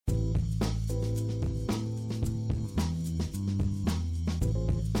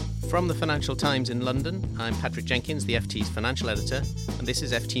From the Financial Times in London, I'm Patrick Jenkins, the FT's financial editor, and this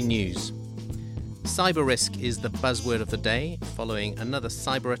is FT News. Cyber risk is the buzzword of the day, following another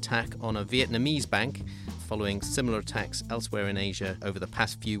cyber attack on a Vietnamese bank, following similar attacks elsewhere in Asia over the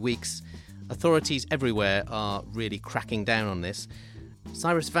past few weeks. Authorities everywhere are really cracking down on this.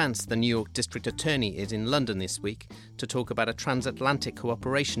 Cyrus Vance, the New York District Attorney, is in London this week to talk about a transatlantic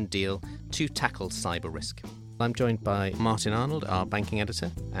cooperation deal to tackle cyber risk. I'm joined by Martin Arnold, our banking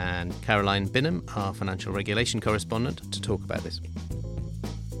editor, and Caroline Binham, our financial regulation correspondent, to talk about this.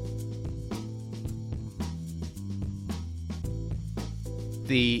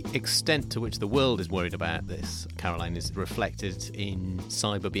 The extent to which the world is worried about this, Caroline, is reflected in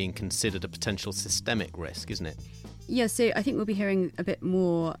cyber being considered a potential systemic risk, isn't it? Yeah, so I think we'll be hearing a bit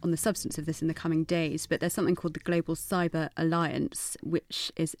more on the substance of this in the coming days, but there's something called the Global Cyber Alliance,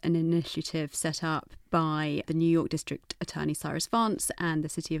 which is an initiative set up by the New York District Attorney Cyrus Vance and the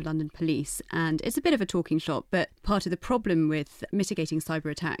City of London Police. And it's a bit of a talking shop, but part of the problem with mitigating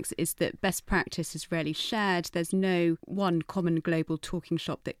cyber attacks is that best practice is rarely shared. There's no one common global talking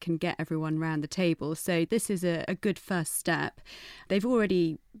shop that can get everyone round the table. So this is a good first step. They've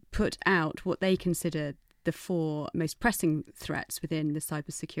already put out what they consider the four most pressing threats within the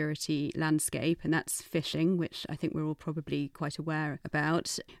cybersecurity landscape, and that's phishing, which I think we're all probably quite aware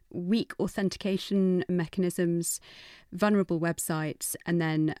about, weak authentication mechanisms, vulnerable websites, and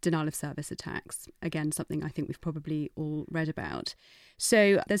then denial of service attacks. Again, something I think we've probably all read about.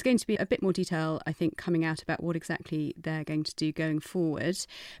 So there's going to be a bit more detail, I think, coming out about what exactly they're going to do going forward.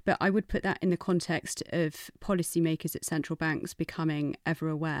 But I would put that in the context of policymakers at central banks becoming ever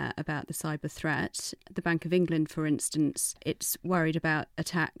aware about the cyber threat. The Bank of England, for instance, it's worried about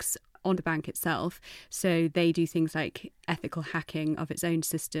attacks on the bank itself. So they do things like ethical hacking of its own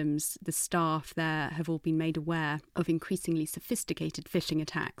systems. The staff there have all been made aware of increasingly sophisticated phishing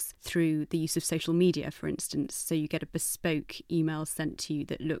attacks through the use of social media, for instance. So you get a bespoke email sent to you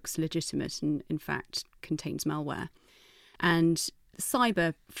that looks legitimate and in fact contains malware. And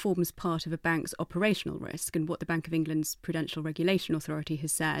cyber forms part of a bank's operational risk, and what the Bank of England's Prudential Regulation Authority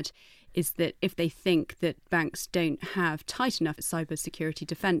has said is that if they think that banks don't have tight enough cyber security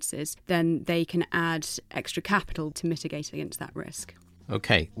defences, then they can add extra capital to mitigate against that risk.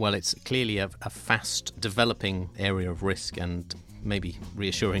 OK, well, it's clearly a fast developing area of risk, and maybe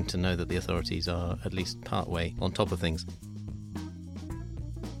reassuring to know that the authorities are at least partway on top of things.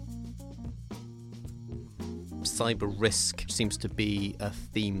 Cyber risk seems to be a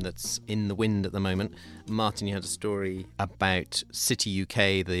theme that's in the wind at the moment. Martin, you had a story about City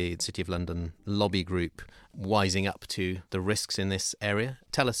UK, the City of London lobby group, wising up to the risks in this area.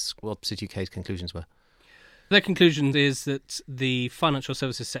 Tell us what City UK's conclusions were. Their conclusion is that the financial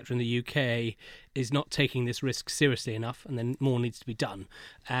services sector in the UK is not taking this risk seriously enough, and then more needs to be done.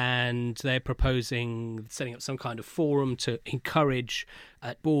 And they're proposing setting up some kind of forum to encourage,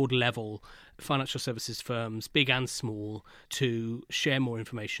 at board level, financial services firms, big and small, to share more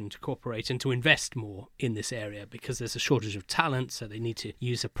information, to cooperate and to invest more in this area, because there's a shortage of talent. So they need to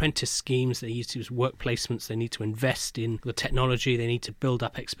use apprentice schemes, they need to use work placements, they need to invest in the technology, they need to build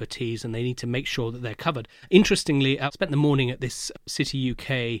up expertise, and they need to make sure that they're covered. Interestingly, I spent the morning at this City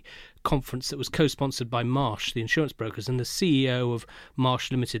UK conference that was co-sponsored by Marsh, the insurance brokers, and the CEO of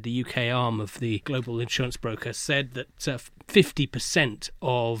Marsh Limited, the UK arm of the global insurance broker, said that 50%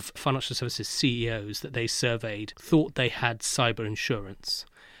 of financial services CEOs that they surveyed thought they had cyber insurance,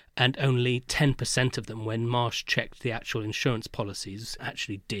 and only 10% of them, when Marsh checked the actual insurance policies,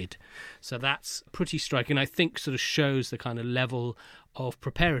 actually did. So that's pretty striking. I think sort of shows the kind of level of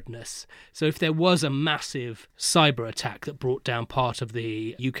preparedness. So if there was a massive cyber attack that brought down part of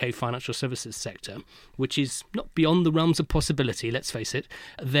the UK financial services sector, which is not beyond the realms of possibility, let's face it,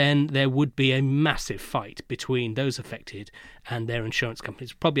 then there would be a massive fight between those affected and their insurance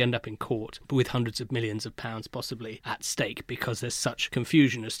companies. Probably end up in court with hundreds of millions of pounds possibly at stake, because there's such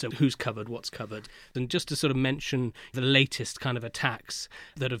confusion as to who's covered, what's covered. And just to sort of mention the latest kind of attacks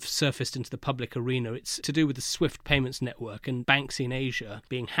that have surfaced into the public arena, it's to do with the SWIFT payments network and banks in Asia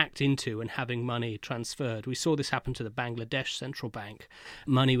being hacked into and having money transferred. We saw this happen to the Bangladesh Central Bank.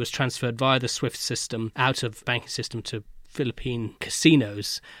 Money was transferred via the SWIFT system out of the banking system to Philippine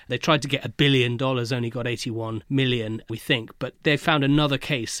casinos. They tried to get $1 billion, only got 81 million, we think. But they found another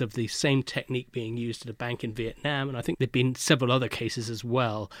case of the same technique being used at a bank in Vietnam. And I think there have been several other cases as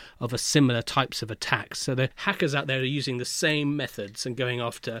well of a similar types of attacks. So the hackers out there are using the same methods and going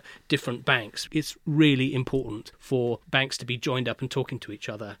after different banks. It's really important for banks to be joined up and talking to each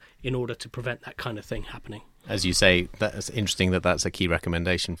other in order to prevent that kind of thing happening. As you say, that's interesting that that's a key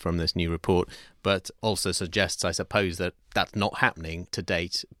recommendation from this new report, but also suggests, I suppose, that that's not happening to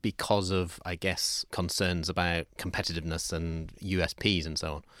date because of, I guess, concerns about competitiveness and USPs and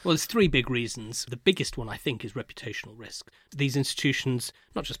so on. Well, there's three big reasons. The biggest one, I think, is reputational risk. These institutions,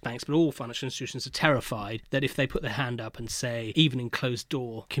 not just banks, but all financial institutions, are terrified that if they put their hand up and say, even in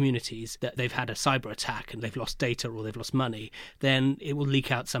closed-door communities, that they've had a cyber attack and they've lost data or they've lost money, then it will leak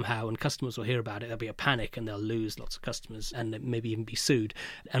out somehow and customers will hear about it. There'll be a panic and they'll lose lots of customers and maybe even be sued.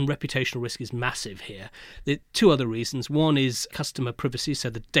 And reputational risk is massive here. There are two other reasons. One is customer privacy,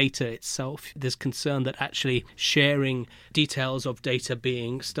 so the data itself. There's concern that actually sharing details of data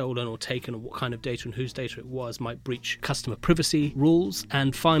being stolen or taken, or what kind of data and whose data it was, might breach customer privacy rules.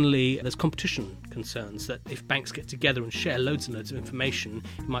 And finally, there's competition concerns that if banks get together and share loads and loads of information,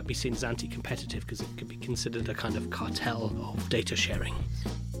 it might be seen as anti-competitive because it could be considered a kind of cartel of data sharing.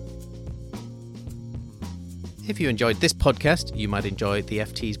 If you enjoyed this podcast, you might enjoy the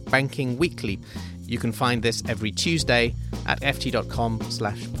FT's Banking Weekly. You can find this every Tuesday at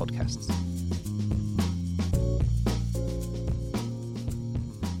ft.com/podcasts.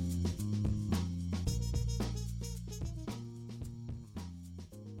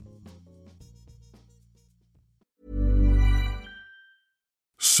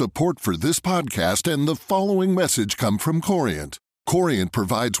 Support for this podcast and the following message come from Corient. Corient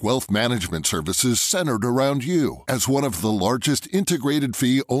provides wealth management services centered around you. As one of the largest integrated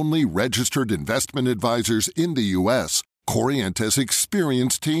fee-only registered investment advisors in the U.S., Corient has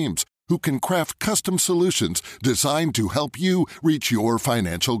experienced teams who can craft custom solutions designed to help you reach your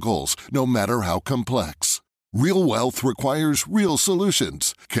financial goals, no matter how complex. Real wealth requires real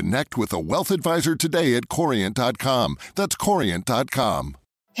solutions. Connect with a wealth advisor today at Corient.com. That's Corient.com.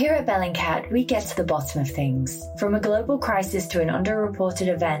 Here at Bellingcat, we get to the bottom of things. From a global crisis to an underreported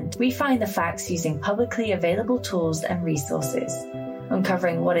event, we find the facts using publicly available tools and resources,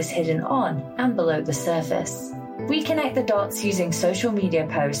 uncovering what is hidden on and below the surface. We connect the dots using social media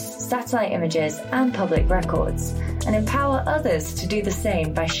posts, satellite images, and public records, and empower others to do the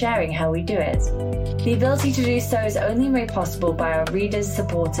same by sharing how we do it. The ability to do so is only made possible by our readers,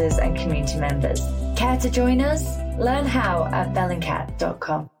 supporters, and community members. Care to join us? Learn how at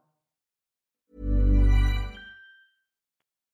bellingcat.com.